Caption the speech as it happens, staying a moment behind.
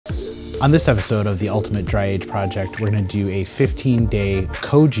On this episode of the Ultimate Dry Age Project, we're going to do a 15-day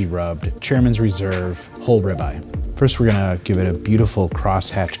Koji rubbed Chairman's Reserve whole ribeye. First, we're going to give it a beautiful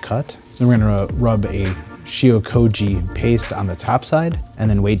crosshatch cut. Then we're going to rub a shio Koji paste on the top side, and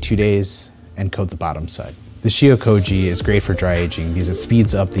then wait 2 days and coat the bottom side. The shio Koji is great for dry aging because it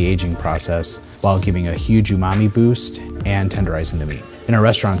speeds up the aging process while giving a huge umami boost and tenderizing the meat. In a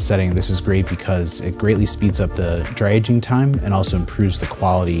restaurant setting, this is great because it greatly speeds up the dry aging time and also improves the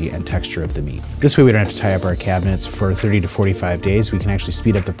quality and texture of the meat. This way we don't have to tie up our cabinets for 30 to 45 days. We can actually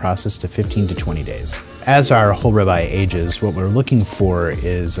speed up the process to 15 to 20 days. As our whole ribeye ages, what we're looking for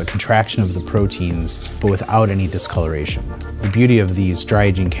is a contraction of the proteins, but without any discoloration. The beauty of these dry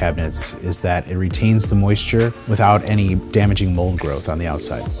aging cabinets is that it retains the moisture without any damaging mold growth on the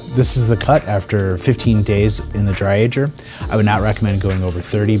outside. This is the cut after 15 days in the dry ager. I would not recommend going over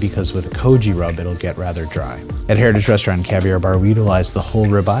 30 because with a Koji rub, it'll get rather dry. At Heritage Restaurant and Caviar Bar, we utilize the whole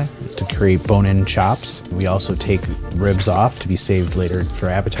ribeye to create bone-in chops. We also take ribs off to be saved later for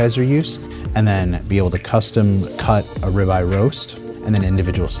appetizer use, and then be able to custom cut a ribeye roast, and then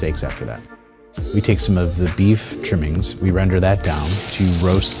individual steaks after that. We take some of the beef trimmings, we render that down to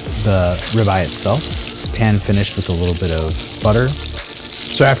roast the ribeye itself, pan finished with a little bit of butter.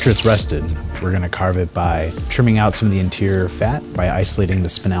 So after it's rested, we're gonna carve it by trimming out some of the interior fat by isolating the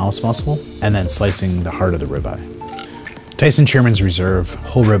spinalis muscle, and then slicing the heart of the ribeye. Tyson Chairman's Reserve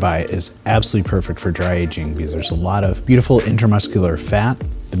whole ribeye is absolutely perfect for dry aging because there's a lot of beautiful intermuscular fat.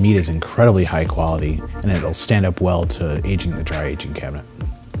 The meat is incredibly high quality, and it'll stand up well to aging the dry aging cabinet.